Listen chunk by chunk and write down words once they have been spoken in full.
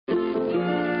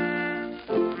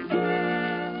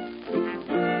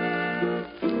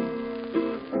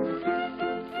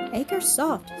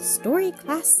AcreSoft Story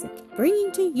Classic,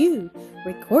 bringing to you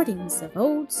recordings of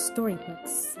old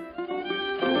storybooks.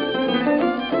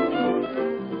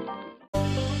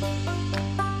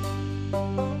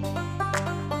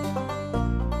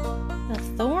 The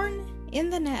Thorn in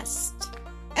the Nest,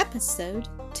 Episode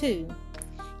 2.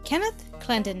 Kenneth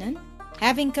Clendenin,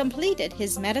 having completed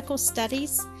his medical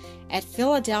studies at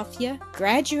Philadelphia,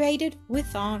 graduated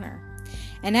with honor,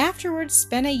 and afterwards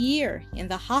spent a year in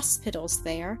the hospitals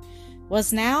there,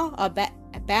 was now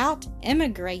about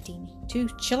emigrating to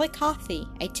Chillicothe,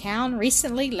 a town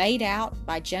recently laid out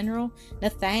by General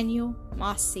Nathaniel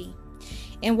Massie,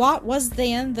 in what was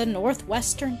then the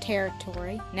Northwestern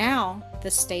Territory, now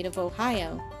the state of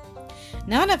Ohio.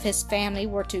 None of his family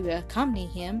were to accompany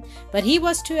him, but he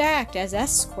was to act as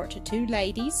escort to two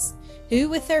ladies, who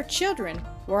with their children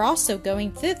were also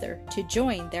going thither to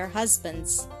join their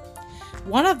husbands.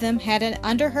 One of them had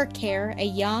under her care a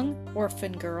young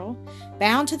orphan girl,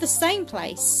 bound to the same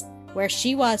place, where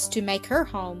she was to make her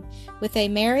home with a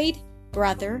married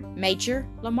brother, Major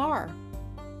Lamar.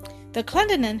 The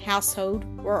Clendenin household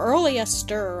were early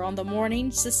astir on the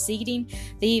morning succeeding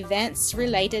the events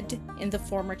related in the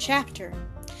former chapter.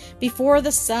 Before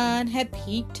the sun had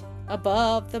peeped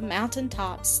above the mountain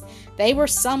tops, they were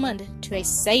summoned to a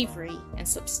savory and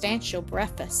substantial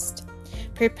breakfast,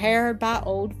 prepared by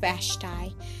old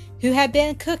Vashti, who had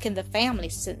been cook in the family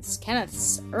since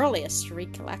Kenneth's earliest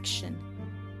recollection.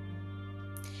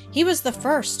 He was the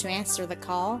first to answer the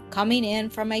call, coming in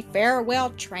from a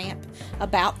farewell tramp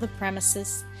about the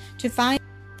premises, to find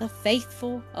the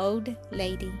faithful old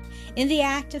lady in the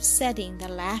act of setting the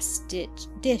last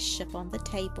dish upon the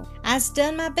table. "I's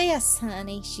done my best,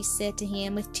 honey," she said to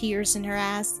him with tears in her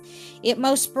eyes. "It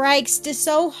most breaks dis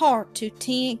old heart to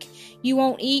tink you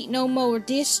won't eat no more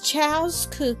dis child's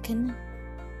cookin'."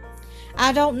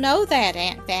 "I don't know that,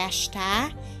 Aunt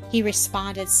Vashti," he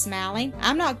responded, smiling.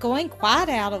 "I'm not going quite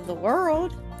out of the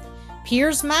world."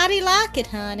 "'Pears mighty like it,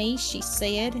 honey," she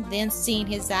said, then seeing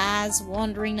his eyes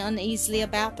wandering uneasily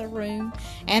about the room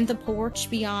and the porch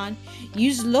beyond.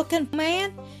 "You's lookin',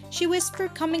 man," she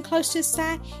whispered, coming close to his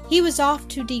side. "He was off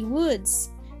to de woods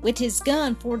wid his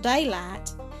gun 'fore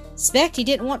daylight. 'Spect he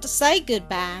didn't want to say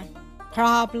goodbye."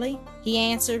 "Probably," he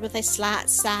answered with a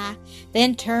slight sigh,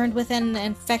 then turned with an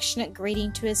affectionate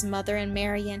greeting to his mother and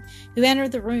Marian, who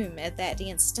entered the room at that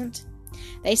instant.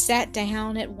 They sat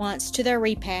down at once to their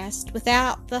repast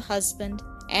without the husband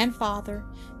and father,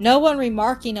 no one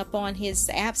remarking upon his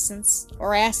absence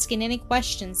or asking any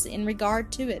questions in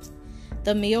regard to it.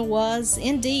 The meal was,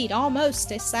 indeed,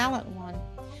 almost a silent one.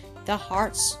 The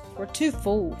hearts were too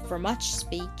full for much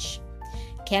speech.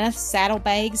 Kenneth's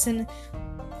saddlebags and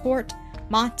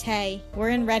portmanteau were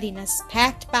in readiness,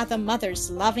 packed by the mother's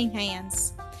loving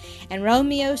hands, and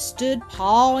Romeo stood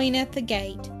pawing at the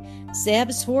gate.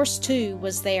 Zeb's horse, too,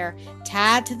 was there,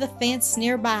 tied to the fence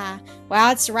nearby,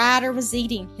 while its rider was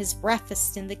eating his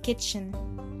breakfast in the kitchen.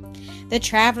 The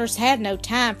travelers had no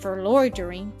time for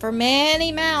loitering, for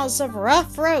many miles of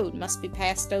rough road must be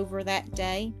passed over that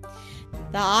day.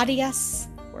 The adieux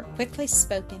were quickly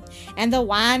spoken, and the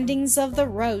windings of the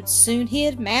road soon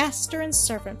hid master and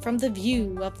servant from the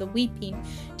view of the weeping,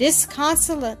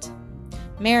 disconsolate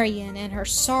Marian and her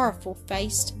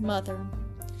sorrowful-faced mother.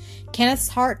 Kenneth's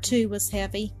heart, too, was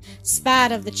heavy.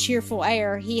 Spite of the cheerful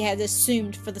air he had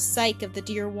assumed for the sake of the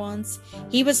dear ones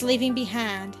he was leaving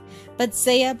behind, but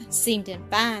Zeb seemed in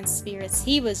fine spirits.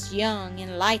 He was young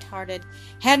and light-hearted,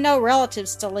 had no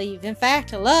relatives to leave, in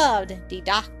fact, loved the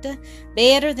doctor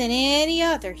better than any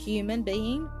other human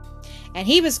being, and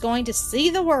he was going to see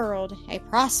the world, a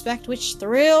prospect which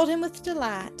thrilled him with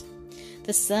delight.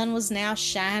 The sun was now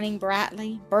shining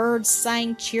brightly. Birds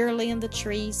sang cheerily in the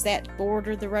trees that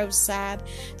bordered the roadside.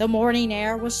 The morning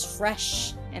air was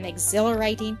fresh and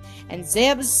exhilarating, and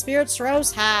Zeb's spirits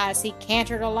rose high as he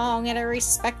cantered along at a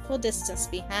respectful distance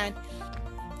behind.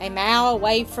 A mile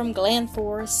away from Glen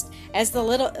Forest, as the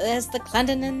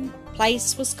Clendenin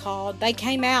place was called, they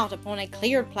came out upon a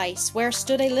cleared place where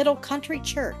stood a little country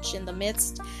church in the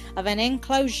midst of an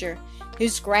enclosure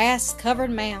whose grass-covered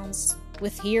mounds,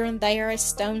 with here and there a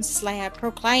stone slab,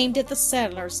 proclaimed it the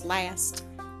settler's last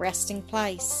resting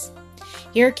place.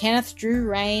 Here Kenneth drew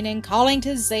rein, and calling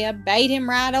to Zeb, bade him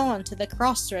ride on to the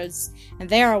crossroads, and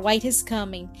there await his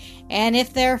coming, and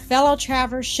if their fellow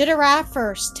travelers should arrive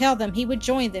first, tell them he would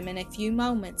join them in a few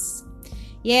moments.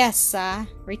 "Yes, sir,"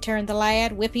 returned the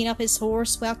lad, whipping up his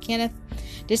horse, while Kenneth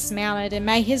dismounted and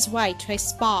made his way to a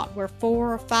spot where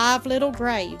 4 or 5 little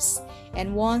graves,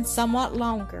 and one somewhat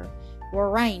longer, were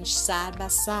ranged side by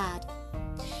side.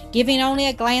 Giving only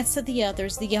a glance at the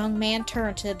others, the young man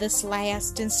turned to this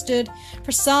last and stood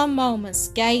for some moments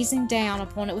gazing down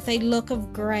upon it with a look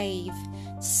of grave,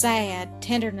 sad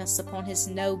tenderness upon his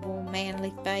noble,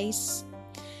 manly face.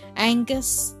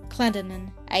 "Angus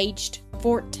Clendenin, aged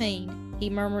 14, he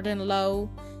murmured in low,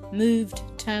 moved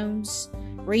tones,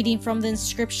 reading from the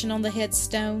inscription on the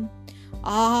headstone.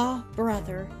 "Ah,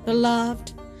 brother,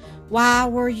 beloved, why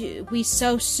were we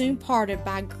so soon parted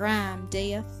by grime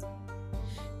death?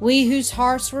 We whose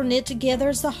hearts were knit together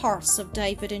as the hearts of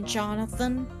David and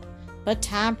Jonathan. But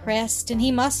time pressed, and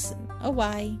he must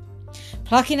away."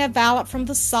 Plucking a violet from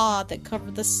the sod that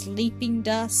covered the sleeping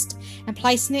dust, and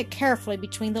placing it carefully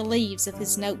between the leaves of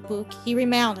his notebook, he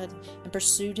remounted and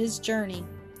pursued his journey.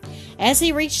 As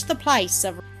he reached the place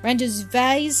of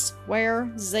rendezvous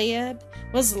where Zeb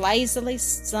was lazily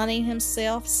sunning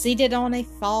himself, seated on a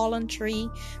fallen tree,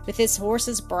 with his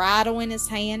horse's bridle in his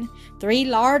hand, 3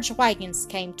 large wagons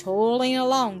came toiling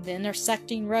along the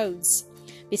intersecting roads.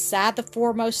 Beside the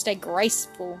foremost a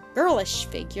graceful, girlish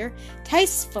figure,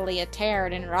 tastefully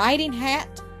attired in riding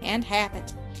hat and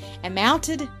habit, and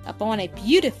mounted upon a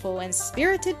beautiful and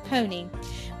spirited pony,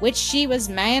 which she was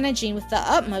managing with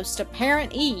the utmost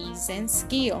apparent ease and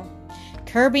skill,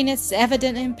 curbing its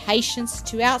evident impatience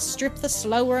to outstrip the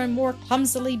slower and more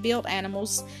clumsily built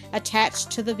animals attached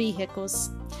to the vehicles.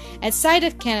 At sight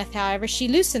of Kenneth, however, she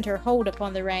loosened her hold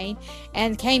upon the rein,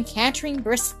 and came cantering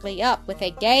briskly up with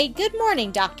a gay "Good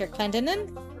morning, Dr.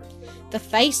 Clendenin." The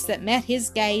face that met his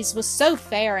gaze was so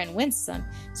fair and winsome,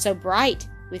 so bright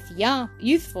with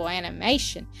youthful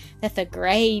animation, that the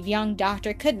grave young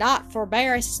doctor could not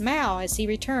forbear a smile as he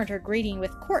returned her greeting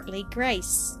with courtly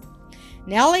grace.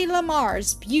 Nellie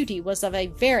Lamar's beauty was of a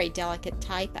very delicate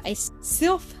type, a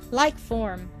sylph-like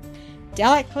form,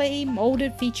 delicately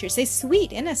molded features, a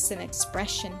sweet, innocent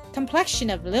expression, complexion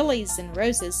of lilies and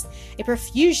roses, a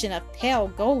profusion of pale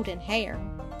golden hair,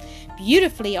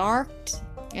 beautifully arched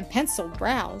and penciled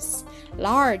brows,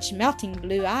 large melting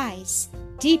blue eyes,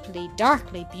 deeply,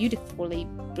 darkly, beautifully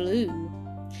blue,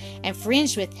 and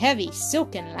fringed with heavy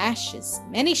silken lashes,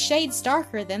 many shades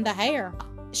darker than the hair.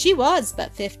 She was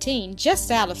but 15, just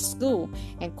out of school,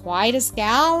 and quite as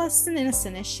guileless and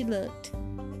innocent as she looked.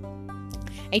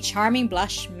 A charming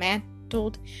blush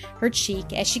mantled her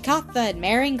cheek as she caught the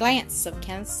admiring glance of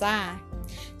Kenneth's eye.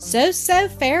 "So,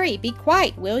 fairy, be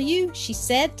quiet, will you?" she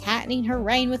said, tightening her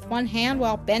rein with one hand,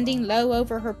 while bending low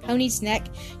over her pony's neck,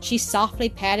 she softly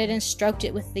patted and stroked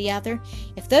it with the other.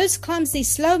 "If those clumsy,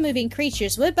 slow-moving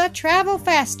creatures would but travel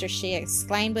faster!" she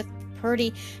exclaimed with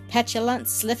pretty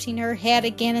petulance, lifting her head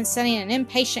again and sending an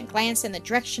impatient glance in the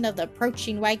direction of the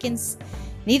approaching wagons.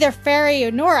 "Neither Fairy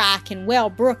nor I can well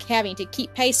brook having to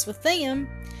keep pace with them.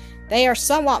 They are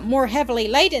somewhat more heavily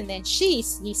laden than she,"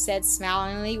 he said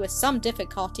smilingly, with some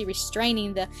difficulty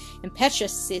restraining the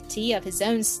impetuosity of his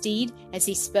own steed as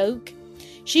he spoke.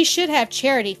 "She should have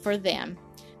charity for them,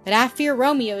 but I fear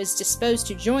Romeo is disposed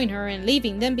to join her in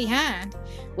leaving them behind.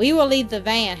 We will leave the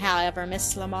van, however,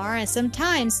 Miss Lamar, and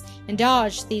sometimes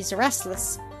indulge these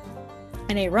restless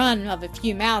in a run of a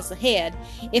few miles ahead,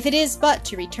 if it is but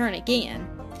to return again."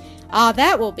 "Ah,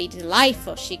 that will be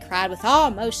delightful," she cried with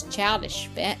almost childish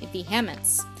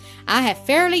vehemence. "I have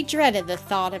fairly dreaded the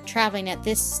thought of traveling at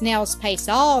this snail's pace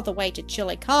all the way to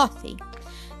Chillicothe."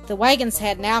 The wagons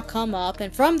had now come up,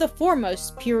 and from the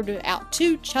foremost peered out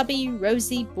 2 chubby,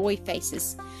 rosy boy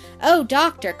faces. "Oh,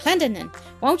 Dr. Clendenin,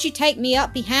 won't you take me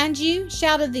up behind you?"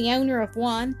 shouted the owner of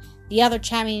one, the other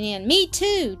chiming in, "Me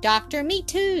too, Doctor, me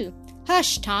too."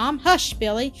 "Hush, Tom, hush,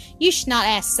 Billy, you should not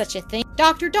ask such a thing.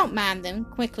 Doctor, don't mind them,"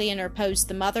 quickly interposed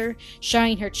the mother,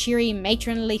 showing her cheery,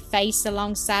 matronly face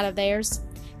alongside of theirs.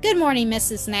 "Good morning,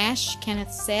 Mrs. Nash,"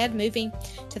 Kenneth said, moving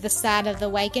to the side of the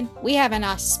wagon. "We have an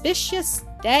auspicious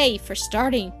day for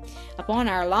starting upon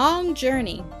our long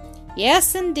journey."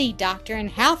 "Yes, indeed, Doctor, and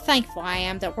how thankful I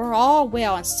am that we're all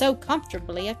well and so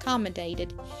comfortably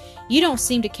accommodated. You don't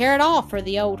seem to care at all for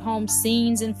the old home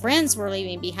scenes and friends we're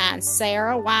leaving behind,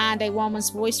 Sarah," whined a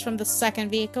woman's voice from the second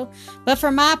vehicle. "But for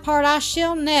my part, I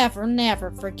shall never,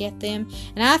 never forget them,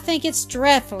 and I think it's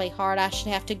dreadfully hard I should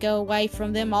have to go away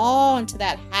from them all into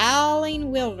that howling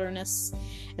wilderness,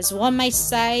 as one may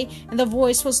say," and the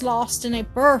voice was lost in a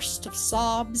burst of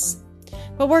sobs.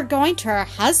 "But we're going to our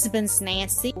husbands,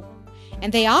 Nancy,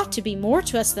 and they ought to be more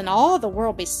to us than all the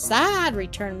world beside,"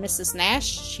 returned Mrs.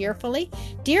 Nash cheerfully.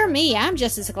 "Dear me, I'm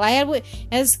just as glad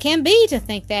as can be to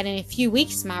think that in a few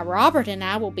weeks my Robert and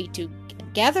I will be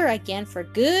together again for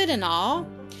good and all."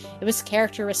 It was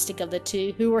characteristic of the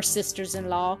two, who were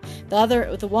sisters-in-law,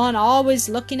 the one always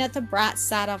looking at the bright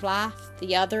side of life,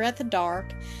 the other at the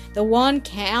dark, the one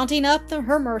counting up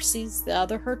her mercies, the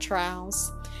other her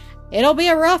trials. "It'll be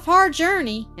a rough, hard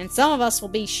journey, and some of us will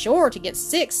be sure to get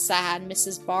sick," sighed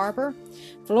Mrs. Barber.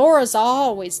 "Flora's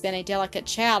always been a delicate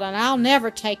child, and I'll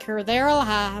never take her there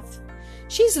alive."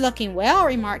 "She's looking well,"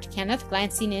 remarked Kenneth,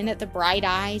 glancing in at the bright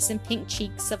eyes and pink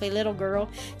cheeks of a little girl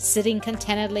sitting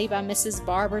contentedly by Mrs.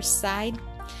 Barber's side.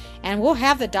 "And we'll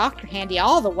have the doctor handy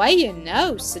all the way, you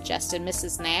know," suggested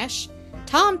Mrs. Nash.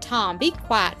 Tom, be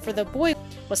quiet," for the boy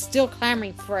was still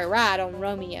clamoring for a ride on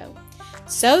Romeo.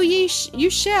 "So you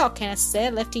shall," Kenneth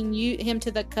said, lifting him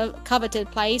to the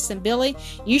coveted place. "And Billy,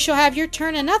 you shall have your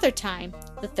turn another time."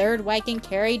 The third wagon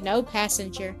carried no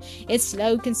passenger, its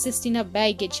load consisting of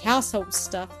baggage, household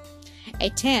stuff, a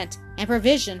tent, and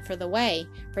provision for the way,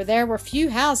 for there were few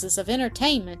houses of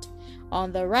entertainment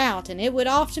on the route, and it would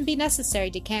often be necessary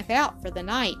to camp out for the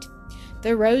night.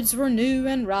 The roads were new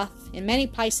and rough, in many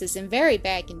places in very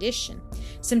bad condition.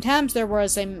 Sometimes there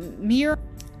was a mere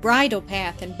bridle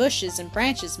path, and bushes and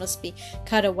branches must be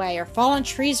cut away, or fallen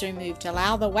trees removed to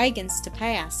allow the wagons to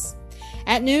pass.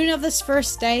 At noon of this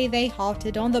first day they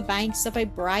halted on the banks of a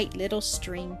bright little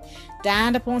stream,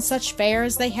 dined upon such fare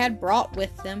as they had brought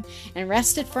with them, and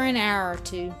rested for an hour or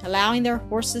two, allowing their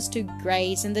horses to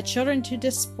graze and the children to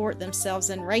disport themselves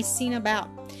in racing about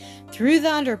through the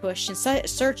underbush in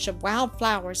search of wild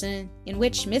flowers, in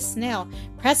which Miss Nell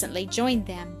presently joined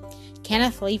them.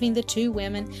 Kenneth, leaving the two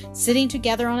women sitting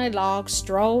together on a log,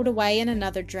 strolled away in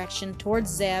another direction towards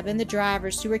Zeb and the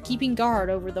drivers who were keeping guard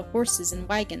over the horses and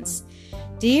wagons.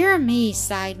 "Dear me,"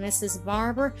 sighed Mrs.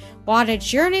 Barber, "what a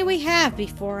journey we have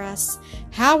before us.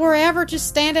 How we're ever to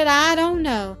stand it, I don't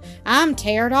know. I'm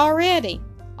tired already."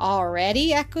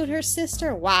 "Already?" echoed her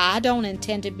sister. "Why, I don't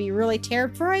intend to be really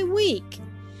tired for a week."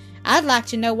 "I'd like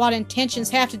to know what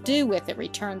intentions have to do with it,"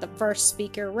 returned the first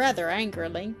speaker rather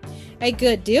angrily. "A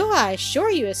good deal, I assure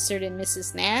you," asserted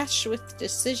Mrs. Nash with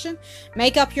decision.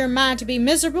 "Make up your mind to be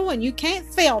miserable, and you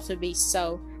can't fail to be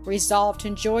so. Resolve to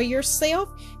enjoy yourself,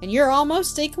 and you're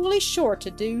almost equally sure to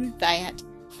do that."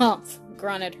 "Humph!"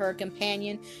 grunted her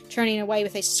companion, turning away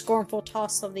with a scornful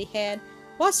toss of the head.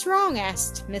 "What's wrong?"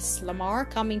 asked Miss Lamar,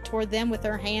 coming toward them with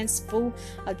her hands full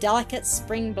of delicate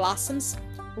spring blossoms.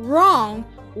 "Wrong?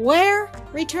 Where?"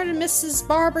 returned Mrs.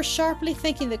 Barber sharply,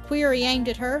 thinking the query aimed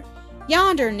at her.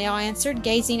 "Yonder," Nell answered,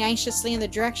 gazing anxiously in the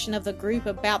direction of the group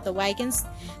about the wagons.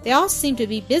 "They all seem to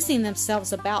be busying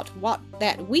themselves about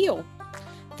that wheel."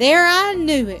 "There, I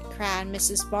knew it!" cried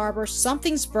Mrs. Barber.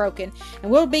 "Something's broken,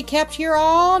 and we'll be kept here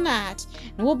all night,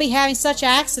 and we'll be having such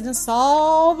accidents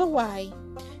all the way.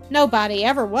 Nobody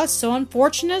ever was so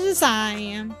unfortunate as I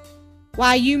am."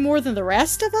 "Why, you more than the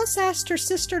rest of us?" asked her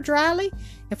sister dryly.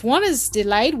 "If one is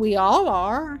delayed, we all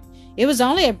are." "It was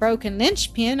only a broken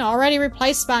linchpin, already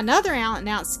replaced by another,"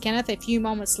 announced Kenneth a few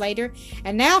moments later.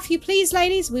 "And now, if you please,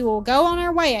 ladies, we will go on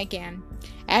our way again."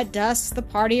 At dusk the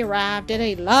party arrived at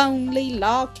a lonely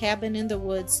log cabin in the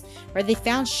woods, where they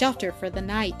found shelter for the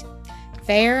night.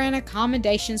 Fare and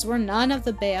accommodations were none of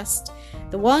the best,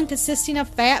 the one consisting of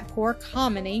fat pork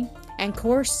hominy and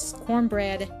coarse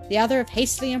cornbread, the other of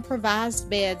hastily improvised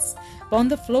beds upon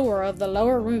the floor of the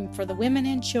lower room for the women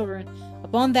and children,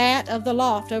 upon that of the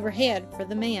loft overhead for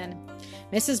the men.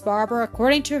 Mrs. Barber,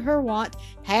 according to her wont,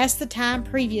 passed the time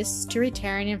previous to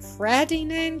retiring in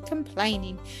fretting and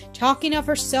complaining, talking of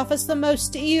herself as the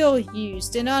most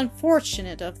ill-used and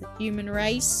unfortunate of the human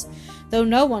race, though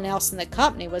no one else in the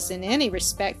company was in any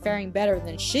respect faring better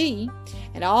than she,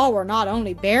 and all were not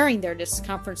only bearing their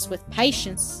discomforts with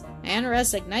patience and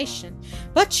resignation,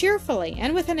 but cheerfully,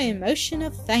 and with an emotion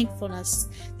of thankfulness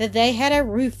that they had a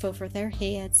roof over their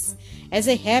heads, as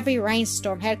a heavy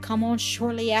rainstorm had come on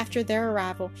shortly after their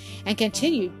arrival, and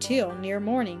continued till near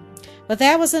morning. But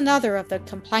that was another of the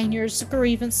complainers'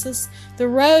 grievances. The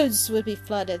roads would be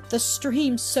flooded, the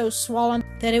streams so swollen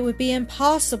that it would be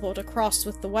impossible to cross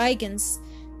with the wagons.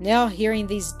 Nell, hearing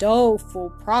these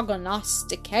doleful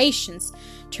prognostications,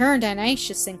 turned an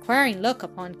anxious, inquiring look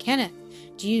upon Kenneth.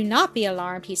 "Do you not be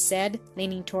alarmed," he said,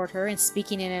 leaning toward her and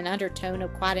speaking in an undertone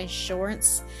of quiet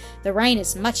assurance. "The rain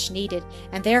is much needed,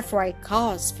 and therefore a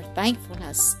cause for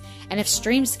thankfulness. And if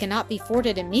streams cannot be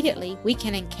forded immediately, we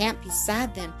can encamp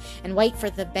beside them and wait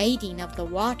for the bathing of the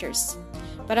waters."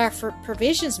 "But our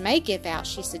provisions may give out,"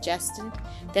 she suggested.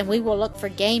 "Then we will look for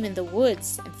game in the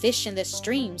woods and fish in the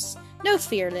streams. No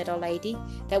fear, little lady,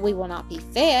 that we will not be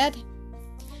fed."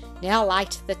 Nell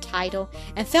liked the title,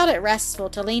 and felt it restful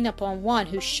to lean upon one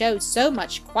who showed so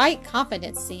much quiet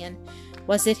confidence in.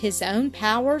 Was it his own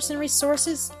powers and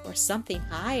resources, or something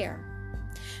higher?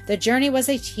 The journey was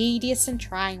a tedious and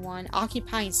trying one,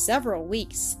 occupying several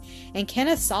weeks, and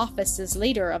Kenneth's office as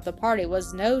leader of the party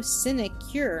was no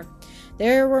sinecure.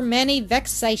 There were many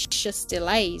vexatious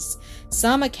delays,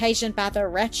 some occasioned by the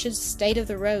wretched state of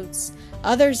the roads,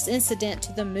 others incident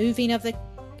to the moving of the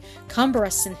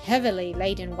cumbrous and heavily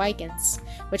laden wagons,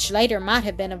 which later might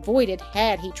have been avoided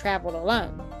had he traveled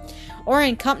alone, or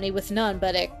in company with none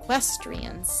but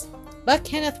equestrians. But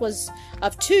Kenneth was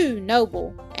of too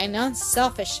noble and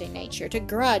unselfish a nature to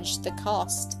grudge the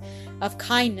cost of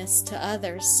kindness to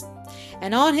others,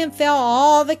 and on him fell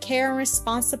all the care and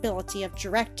responsibility of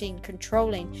directing,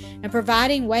 controlling, and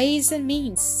providing ways and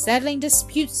means, settling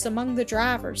disputes among the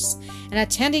drivers, and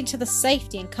attending to the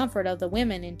safety and comfort of the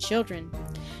women and children.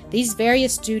 These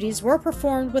various duties were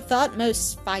performed with the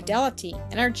utmost fidelity,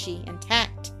 energy, and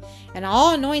tact, and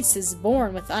all annoyances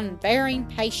borne with unvarying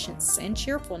patience and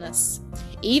cheerfulness.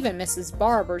 Even Mrs.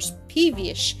 Barber's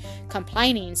peevish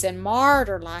complainings and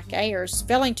martyr-like airs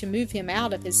failing to move him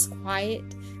out of his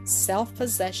quiet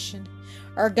self-possession,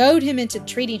 or goad him into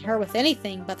treating her with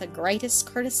anything but the greatest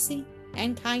courtesy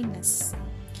and kindness.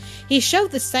 He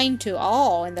showed the same to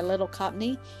all in the little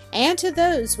company, and to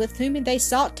those with whom they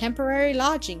sought temporary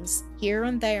lodgings here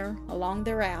and there along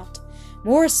the route,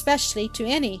 more especially to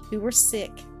any who were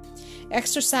sick,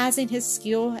 exercising his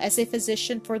skill as a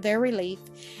physician for their relief,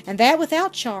 and that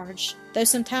without charge, though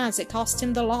sometimes it cost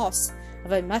him the loss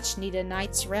of a much-needed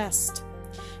night's rest.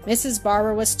 Mrs.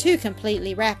 Barber was too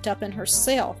completely wrapped up in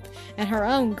herself and her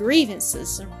own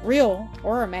grievances, real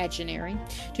or imaginary,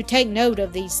 to take note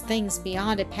of these things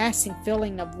beyond a passing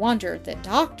feeling of wonder that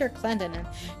Dr. Clendenin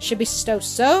should bestow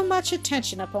so much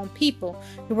attention upon people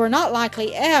who were not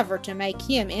likely ever to make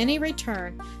him any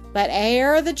return, but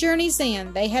ere the journey's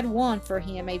end they had won for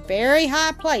him a very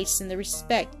high place in the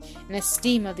respect and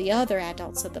esteem of the other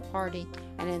adults of the party,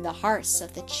 and in the hearts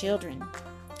of the children.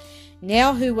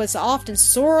 Nell, who was often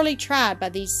sorely tried by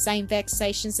these same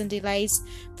vexations and delays,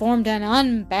 formed an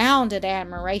unbounded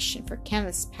admiration for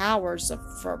Kenneth's powers of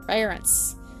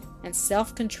forbearance and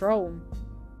self-control.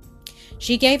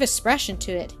 She gave expression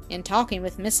to it in talking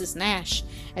with Mrs. Nash,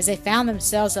 as they found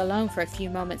themselves alone for a few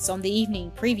moments on the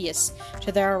evening previous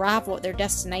to their arrival at their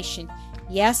destination.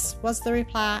 "Yes," was the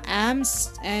reply, I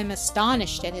am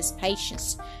astonished at his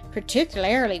patience,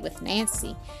 particularly with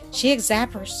Nancy. She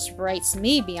exasperates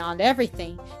me beyond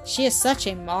everything. She is such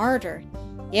a martyr.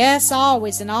 Yes,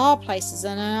 always, in all places,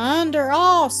 and under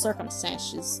all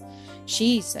circumstances.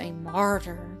 She's a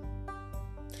martyr."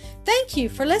 Thank you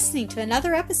for listening to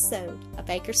another episode of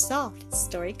AcreSoft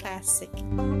Story Classic.